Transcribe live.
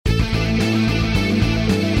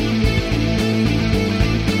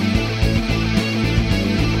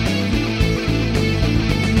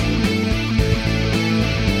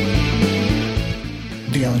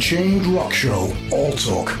Unchained Rock Show All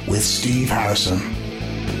Talk with Steve Harrison.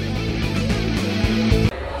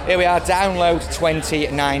 Here we are, Download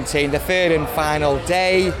 2019, the third and final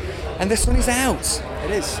day, and the sun is out. It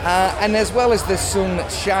is. And as well as the sun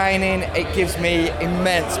shining, it gives me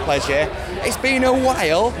immense pleasure. It's been a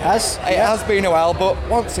while. It has? It has been a while, but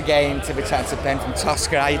once again, to be chatting to Ben from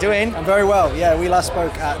Toska. How you doing? I'm very well, yeah. We last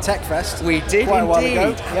spoke at Tech Fest. We did quite indeed. a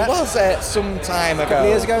while ago. Yeah. It was some time ago. A couple of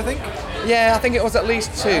years ago, I think? Yeah, I think it was at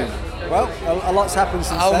least 2. Well, a lot's happened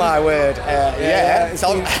since then. Oh my word.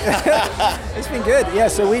 It's been good. Yeah,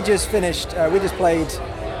 so we just finished, we just played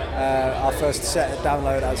our first set at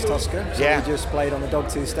Download as Toska. So we just played on the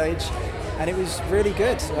Dogtooth stage, and it was really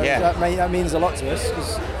good. That means a lot to us,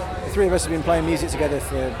 because the three of us have been playing music together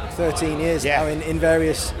for 13 years now in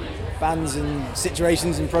various bands and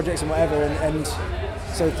situations and projects and whatever. And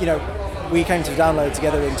so, you know, we came to Download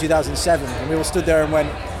together in 2007, and we all stood there and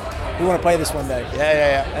went, we want to play this one day.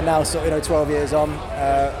 And now, 12 years on,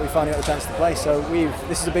 we finally got the chance to play. So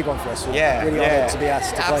this is a big one for us. We're really honoured to be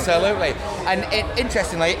asked to play. Absolutely. And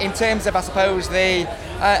interestingly, in terms of, I suppose, the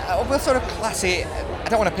we'll sort of class it, I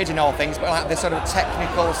don't want to pigeonhole things, but like the sort of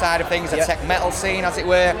technical side of things, the tech metal scene, as it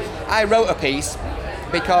were. I wrote a piece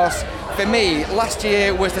because, for me, last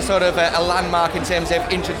year was the sort of a landmark in terms of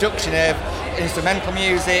introduction of instrumental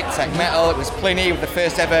music, tech metal. It was Pliny, the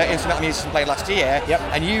first ever instrumental musician played last year,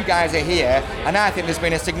 and you guys are here, and I think there's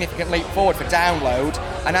been a significant leap forward for Download,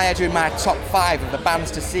 and I had you in my top 5 of the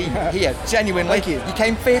bands to see here. Genuinely, Thank you. You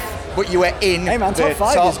came 5th, but you were in top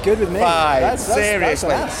 5 is good with me. That's Seriously.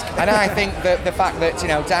 That's And I think that the fact that, you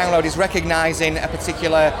know, Download is recognising a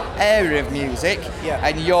particular area of music,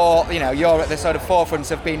 and you're at the sort of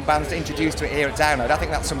forefront of being bands introduced to it here at Download, I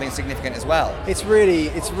think that's something significant as well. It's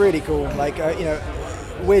really cool. Like,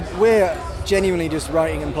 we're genuinely just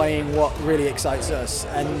writing and playing what really excites us,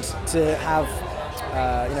 and to have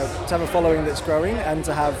a following that's growing, and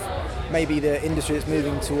to have maybe the industry that's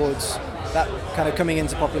moving towards that kind of coming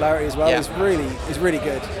into popularity as well is really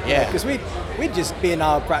good. Because we'd just be in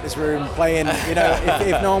our practice room playing,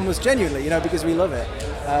 if no one was genuinely, because we love it.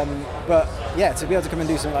 But yeah, to be able to come and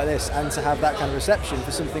do something like this, and to have that kind of reception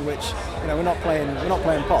for something which, we're not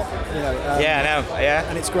playing pop,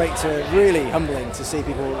 and it's great to, really humbling to see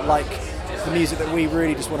people like the music that we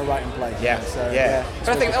really just want to write and play. But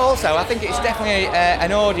I think also, it's definitely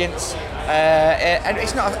an audience, and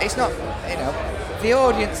it's not, the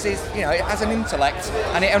audience is, it has an intellect,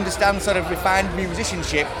 and it understands sort of refined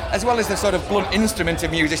musicianship, as well as the sort of blunt instrument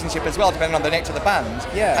of musicianship as well, depending on the nature of the band.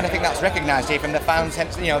 And I think that's recognised here from the fans,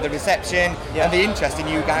 hence, the reception and the interest in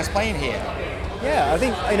you guys playing here. I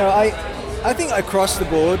think, I think across the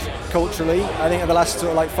board, culturally, I think in the last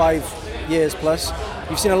sort of 5 years plus,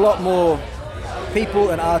 you've seen a lot more people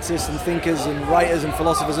and artists and thinkers and writers and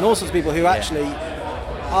philosophers and all sorts of people who actually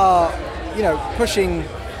are, pushing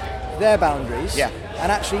their boundaries,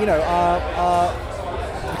 and actually, are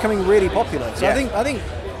becoming really popular. So I think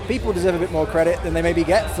people deserve a bit more credit than they maybe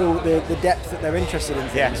get for the depth that they're interested in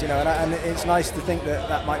things. And it's nice to think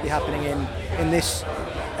that might be happening in this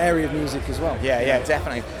area of music as well.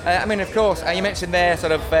 Definitely. Of course, you mentioned there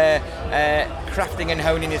sort of crafting and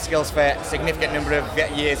honing your skills for a significant number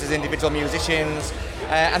of years as individual musicians.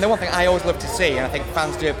 And the one thing I always love to see, and I think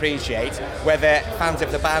fans do appreciate, whether fans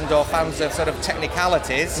of the band or fans of sort of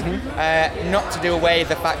technicalities, not to do away with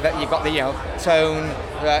the fact that you've got the tone,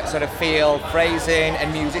 sort of feel, phrasing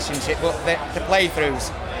and musicianship, but the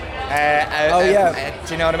playthroughs.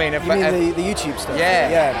 Do you know what I mean? You mean the YouTube stuff?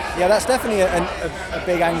 Yeah. That's definitely a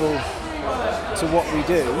big angle to what we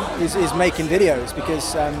do is making videos,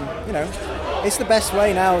 because it's the best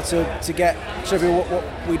way now to show people what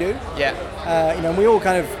we do. And we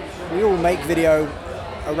all make video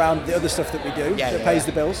around the other stuff that we do that pays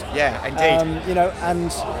the bills. Indeed.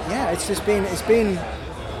 It's been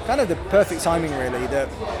kind of the perfect timing, really, that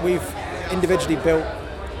we've individually built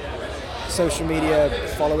social media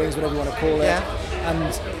followings, whatever you want to call it,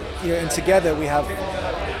 and together we have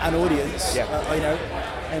an audience,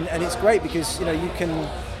 and it's great because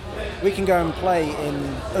we can go and play in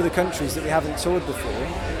other countries that we haven't toured before,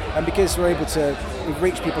 and because we've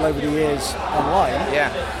reached people over the years online,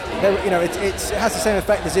 it has the same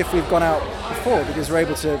effect as if we've gone out before, because we're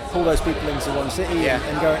able to pull those people into one city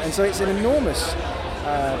and go, and so it's an enormous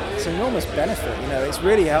benefit. It's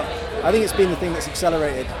really I think it's been the thing that's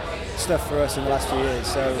accelerated stuff for us in the last few years.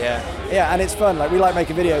 So and it's fun. We like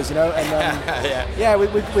making videos, and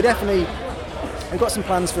we definitely, we've got some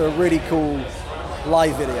plans for a really cool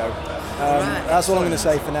live video. That's all I'm going to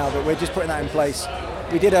say for now, but we're just putting that in place.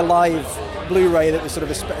 We did a live Blu-ray that was sort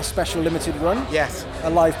of a special limited run. A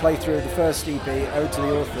live playthrough of the first EP, Ode to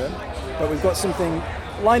the Author. But we've got something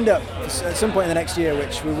lined up at some point in the next year,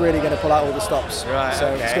 which we're really going to pull out all the stops. Right. So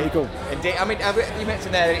okay. it's going to be cool. Indeed. I mean, you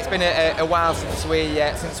mentioned there that it's been a while since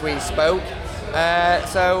we spoke.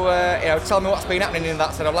 Tell me what's been happening in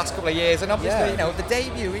that sort of last couple of years, and obviously, the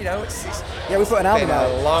debut. It's we put an album been out.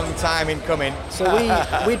 A long time in coming. So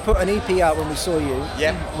we'd put an EP out when we saw you,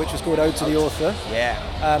 which was called Ode to the Author. Yeah.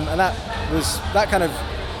 And that kind of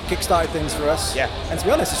kick-started things for us. Yeah. And to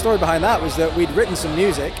be honest, the story behind that was that we'd written some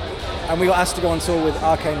music, and we got asked to go on tour with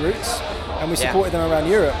Arcane Roots, and we supported them around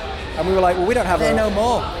Europe. And we were like, well, we don't have no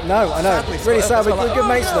more. No, I know. Sadly, it's really sad. We're good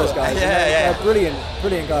mates with those guys. Yeah. They're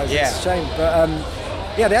brilliant guys. Yeah. It's a shame. But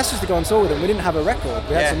they asked us to go on tour with them. We didn't have a record.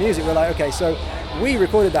 We had some music. We're like, okay, so we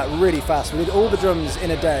recorded that really fast. We did all the drums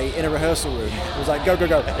in a day in a rehearsal room. It was like, go.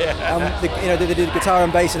 Yeah. They did guitar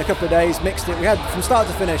and bass in a couple of days, mixed it. We had, from start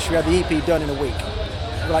to finish, we had the EP done in a week.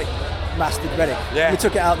 We're like, mastered, ready. Yeah. We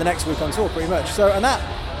took it out the next week on tour, pretty much. So, and that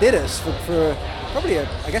did us for probably, a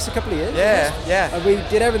couple of years. Yeah. And we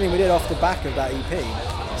did everything we did off the back of that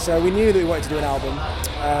EP. So we knew that we wanted to do an album.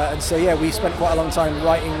 And so, we spent quite a long time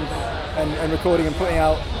writing and recording and putting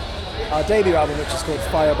out our debut album, which is called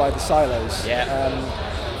Fire by the Silos. Yeah.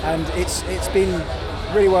 And it's been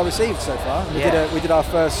really well received so far. We did our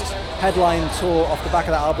first headline tour off the back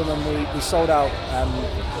of that album, and we sold out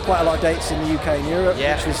quite a lot of dates in the UK and Europe,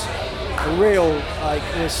 which was a real,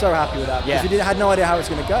 we were so happy with that, because we had no idea how it was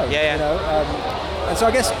going to go. And so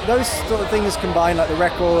I guess those sort of things combined, like the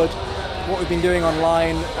record, what we've been doing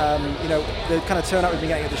online, the kind of turnout we've been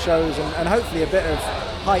getting at the shows, and hopefully a bit of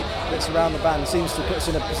hype that's around the band seems to put us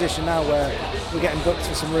in a position now where we're getting booked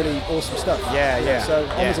for some really awesome stuff. So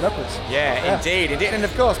onwards and upwards. Indeed. And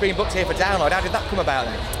of course, being booked here for Download, how did that come about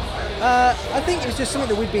then? I think it was just something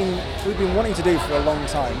that we've been wanting to do for a long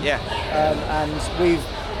time. And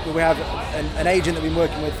we have an agent that we've been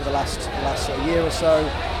working with for the last sort of year or so,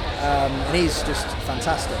 and he's just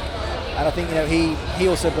fantastic. And I think he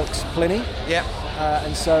also books Pliny.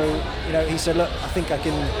 And so he said, look, I think I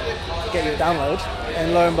can get you a Download,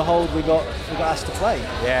 and lo and behold, we got asked to play.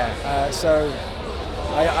 So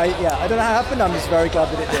I don't know how it happened. I'm just very glad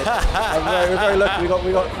that it did. We're very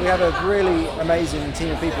lucky. We have a really amazing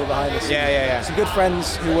team of people behind us. Some good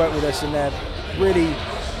friends who work with us, and they're really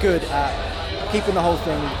good at keeping the whole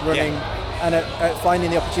thing running and at finding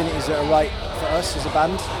the opportunities that are right for us as a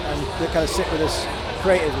band, and that kind of sit with us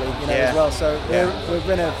creatively, as well. So we've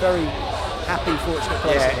been a very happy, fortunate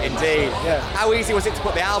place. Indeed. How easy was it to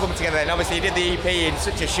put the album together then? Obviously you did the EP in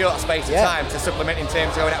such a short space of time to supplement in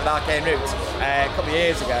terms of going out with Arcane Roots a couple of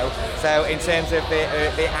years ago. So in terms of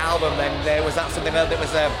the album then, was that something that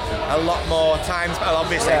was a lot more time spent? Well,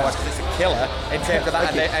 obviously it was, because it's a killer in terms of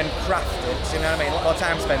that and crafted, you know what I mean? A lot more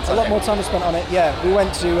time spent on it. A lot more time spent on it, We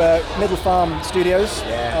went to Middle Farm Studios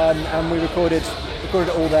and we recorded it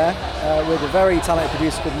all there with a very talented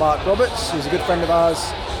producer called Mark Roberts, who's a good friend of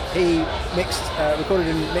ours. He recorded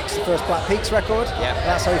and mixed the first Black Peaks record.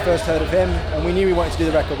 That's how we first heard of him, and we knew we wanted to do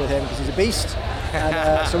the record with him because he's a beast.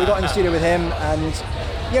 And so we got in the studio with him, and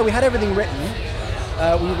we had everything written.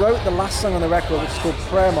 We wrote the last song on the record, which is called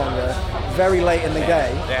Prayermonger, very late in the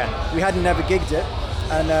day. We hadn't never gigged it,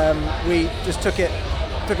 and we just took it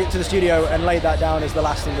to the studio and laid that down as the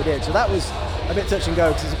last thing we did. So that was a bit touch and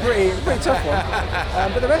go, because it's a pretty tough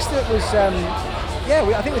one. But the rest of it was.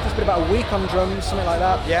 I think we just spent about a week on drums, something like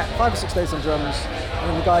that. 5 or 6 days on drums, and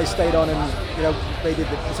then the guys stayed on and they did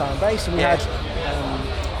the guitar and bass, and we had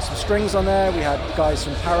some strings on there. We had guys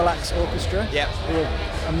from Parallax Orchestra who were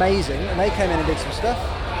amazing, and they came in and did some stuff.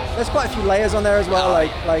 There's quite a few layers on there as well,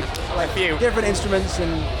 like a few different instruments,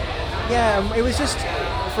 and it was just,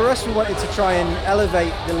 for us, we wanted to try and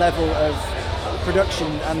elevate the level of production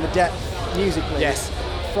and the depth musically.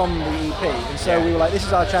 From the EP, and so we were like, this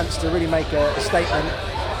is our chance to really make a statement.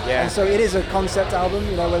 And so it is a concept album,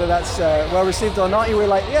 whether that's well received or not, you were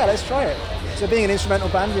like, let's try it. So being an instrumental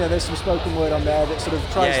band, there's some spoken word on there that sort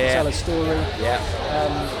of tries to tell a story.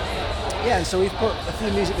 And so we've put a few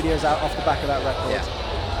music videos out off the back of that record.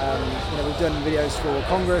 We've done videos for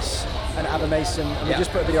Congress and Abba Mason, and we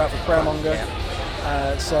just put a video out for Prayermonger.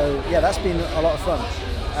 So that's been a lot of fun,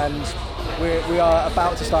 and we are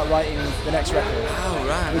about to start writing the next record.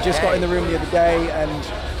 We just got in the room the other day and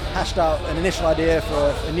hashed out an initial idea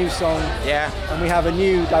for a new song. And we have a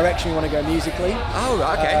new direction we want to go musically.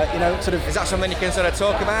 Is that something you can sort of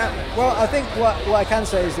talk about? Well, I think what I can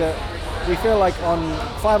say is that we feel like on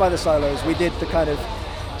Fire by the Silos we did the kind of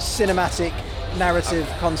cinematic narrative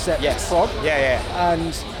concept prog.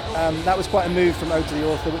 And that was quite a move from Ode to the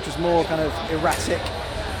Author, which was more kind of erratic,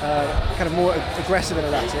 kind of more aggressive and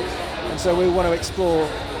erratic. And so we want to explore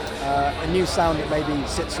a new sound that maybe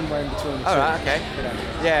sits somewhere in between the two. Right, okay. You know.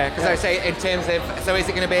 Yeah, because I say in terms of, so is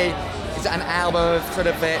it going to be, is it an album of sort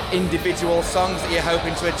of individual songs that you're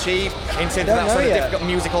hoping to achieve in terms of that sort of difficult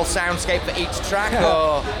musical soundscape for each track,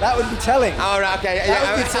 or? That would be telling. Oh, right, okay.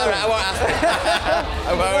 That would be telling. I won't ask.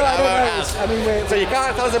 I won't ask. I mean, so you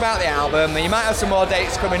can't tell us about the album, and you might have some more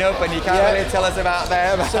dates coming up, and you can't really tell us about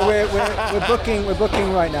them. So we're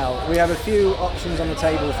booking right now. We have a few options on the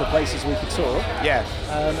table for places we could tour. Yeah.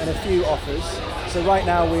 And a few offers. So right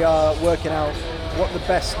now we are working out what the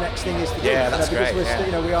best next thing is to do. Yeah, that's because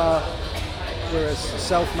great. We're a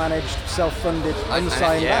self-managed, self-funded,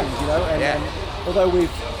 unsigned band, and although we've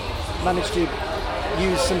managed to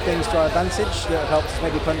use some things to our advantage that have helped us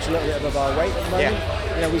maybe punch a little bit above our weight at the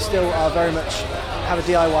moment, we still are very much have a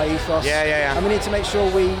DIY ethos, and we need to make sure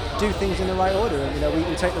we do things in the right order, and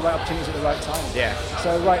we take the right opportunities at the right time. Yeah.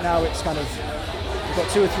 So right now it's kind of, we've got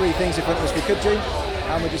 2 or 3 things in front of us we could do,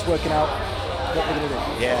 and we're just working out what we're going to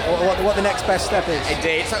do. Yeah. Or what the next best step is.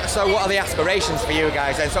 Indeed. So what are the aspirations for you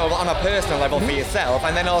guys then? So on a personal level for yourself,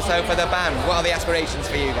 and then also for the band, what are the aspirations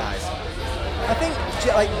for you guys? I think,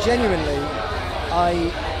 genuinely,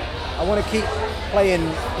 I want to keep playing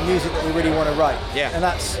the music that we really want to write. Yeah. And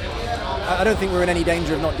I don't think we're in any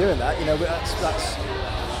danger of not doing that.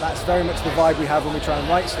 That's very much the vibe we have when we try and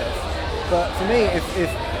write stuff. But for me, if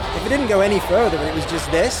it didn't go any further and it was just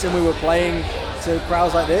this, and we were playing to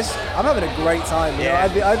crowds like this, I'm having a great time.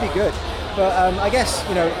 I'd be good. But I guess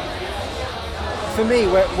for me,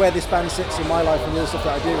 where this band sits in my life and the stuff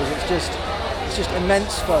that I do is it's just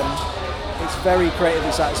immense fun. It's very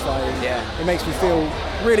creatively satisfying. Yeah. It makes me feel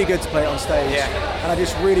really good to play it on stage. Yeah. And I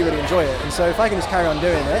just really, really enjoy it. And so if I can just carry on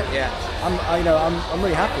doing it, I'm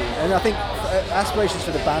really happy. And I think aspirations for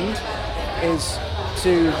the band is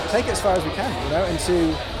to take it as far as we can, and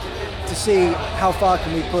to see how far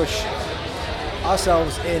can we push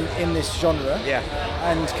ourselves in this genre,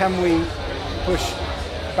 and can we push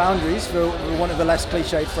boundaries, for want of a less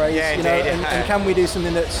cliched phrase, and can we do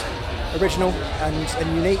something that's original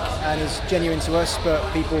and unique and is genuine to us, but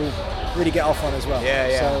people really get off on as well.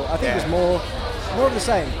 So I think there's more of the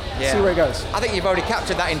same. See where it goes. I think you've already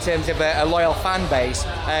captured that in terms of a loyal fan base,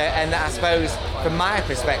 and I suppose from my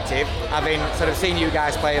perspective, having sort of seen you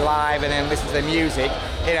guys play live and then listen to the music,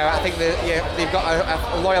 I think that you've got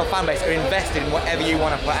a loyal fan base who are invested in whatever you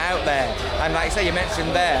want to put out there. And like I say, you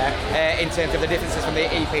mentioned there in terms of the differences from the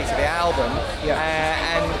EP to the album,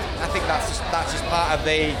 and I think that's just part of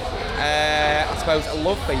the I suppose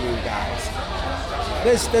love for you guys.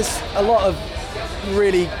 There's a lot of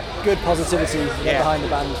really good positivity behind the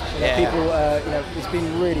band. People, it's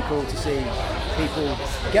been really cool to see people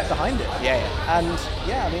get behind it. And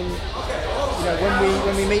I mean,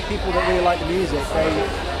 when we meet people that really like the music, they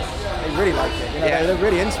really like it. They're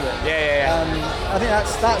really into it. I think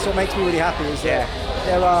that's what makes me really happy is that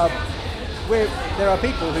there are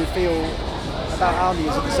people who feel about our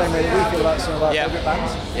music the same way that we feel about some of our favourite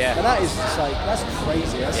bands. And that is just that's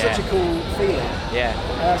crazy. That's such a cool feeling.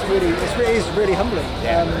 That's it is really humbling.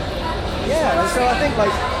 And so I think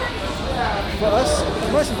for us,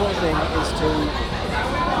 the most important thing is to,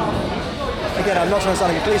 again, I'm not trying to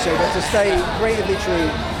sound like a cliche, but to stay creatively true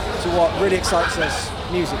to what really excites us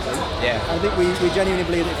musically. And I think we genuinely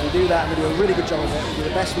believe that if we do that and we do a really good job of it, we do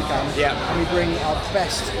the best we can, and we bring our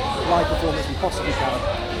best live performance we possibly can,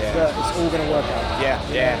 that it's all going to work out.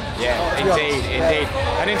 Indeed.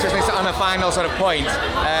 And interesting, so on a final sort of point,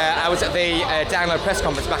 I was at the Download press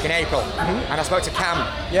conference back in April, and I spoke to Cam,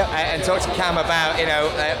 and talked to Cam about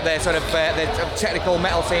the sort of the technical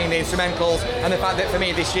metal scene, the instrumentals, and the fact that for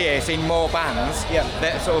me this year, seeing more bands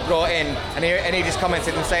that sort of brought in, and he just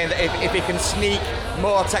commented and saying that if he can sneak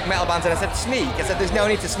more tech metal bands, and I said sneak. I said there's no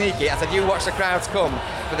need to sneak it. I said you watch the crowds come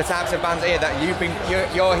for the types of bands here that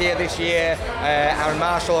you're here this year. Aaron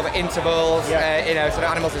Marshall of Intervals, sort of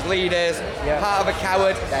Animals as leaders, Heart of a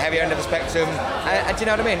Coward, the heavier end of the spectrum, and do you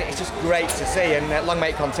know what I mean? It's just great to see, and long may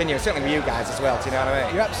it continue. Certainly with you guys as well. Do you know what I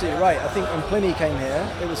mean? You're absolutely right. I think when Pliny came here,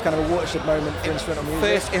 it was kind of a watershed moment for instrumental music.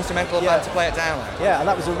 First instrumental band to play it down. And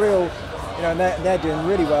that was a real, and they're doing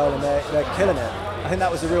really well, and they're killing it. I think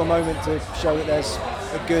that was a real moment to show that there's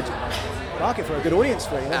a good market for it, a good audience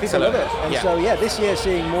for it. People love it. And so this year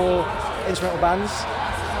seeing more instrumental bands,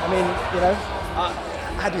 I mean,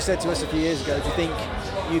 had you said to us a few years ago, do you think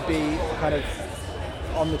you'd be kind of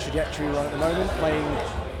on the trajectory we're on at the moment, playing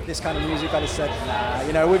this kind of music? I'd have said,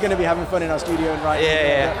 nah, we're going to be having fun in our studio and writing.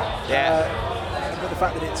 but the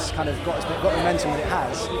fact that it's kind of got momentum that it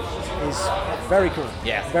has is very cool.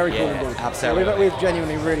 Yeah, very cool indeed. Absolutely. So we're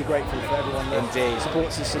genuinely really grateful for everyone that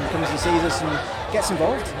supports us and comes and sees us and gets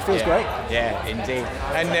involved. It feels great. Yeah, indeed.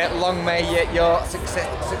 And long may your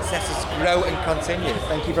successes grow and continue.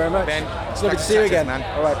 Thank you very much. Ben, it's lovely to see you again. Man.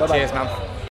 All right, bye-bye. Cheers, man.